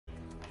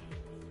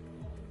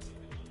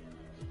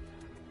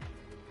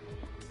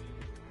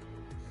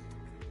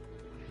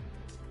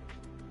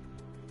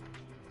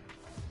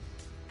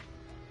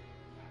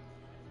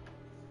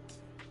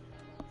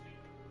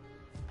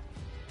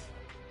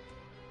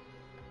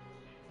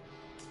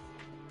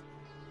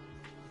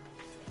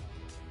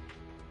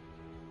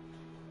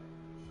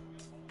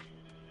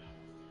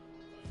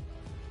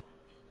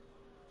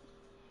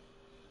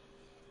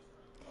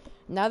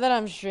Now that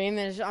I'm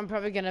streaming, I'm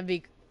probably gonna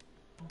be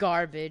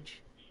garbage.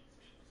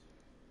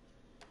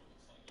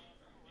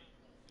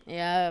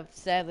 Yeah,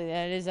 sadly,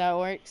 that is how it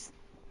works.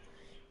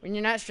 When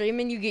you're not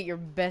streaming, you get your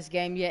best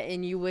game yet,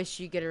 and you wish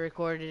you could have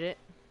recorded it.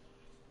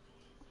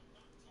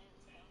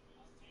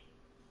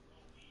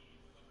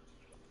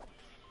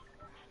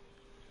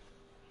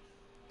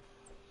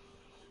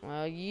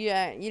 Well, you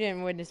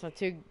didn't witness my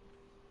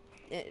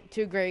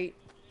two great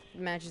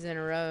matches in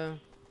a row.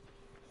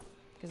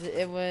 Cause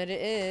it what it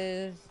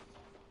is.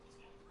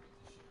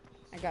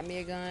 I got me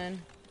a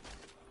gun.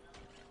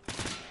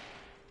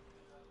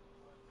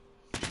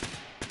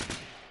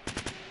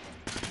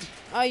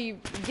 Oh, you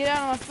get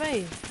out of my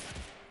face.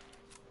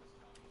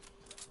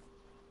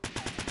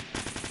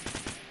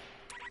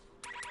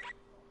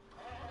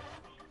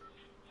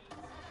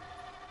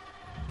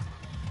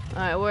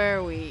 Alright, where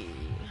are we?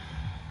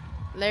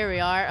 There we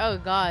are. Oh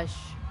gosh.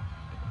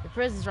 The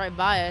prison's right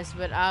by us,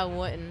 but I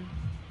wouldn't.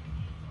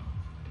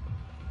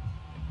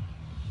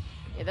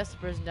 Yeah, that's the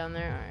prison down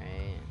there. Alright.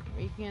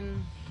 We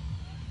can...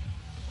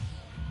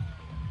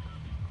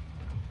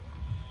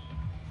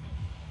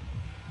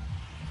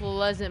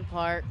 Pleasant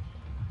Park.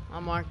 I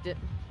marked it.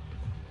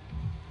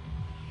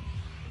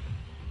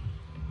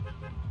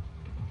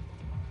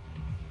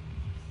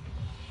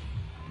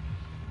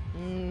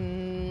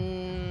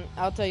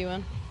 I'll tell you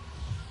when.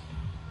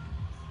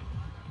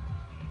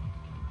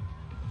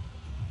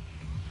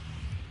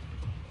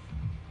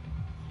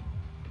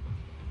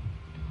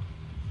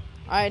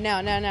 Alright,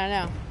 now.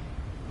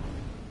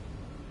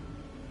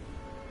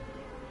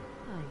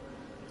 Hi.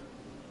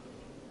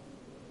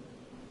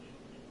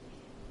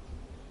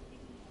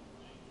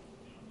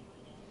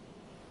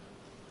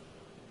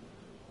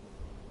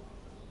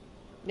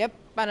 Yep,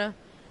 I know.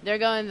 They're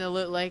going to the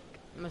loot lake,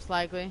 most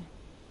likely.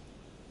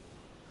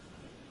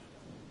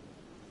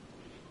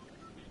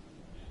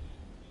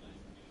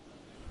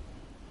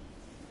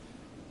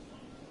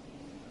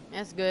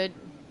 That's good.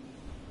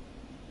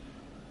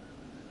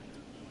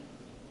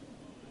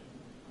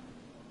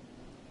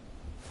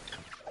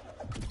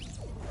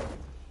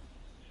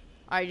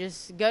 Alright,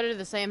 just go to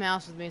the same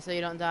house with me so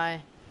you don't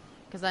die.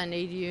 Because I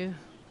need you.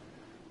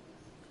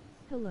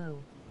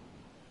 Hello.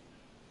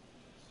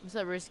 What's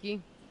up,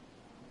 Risky?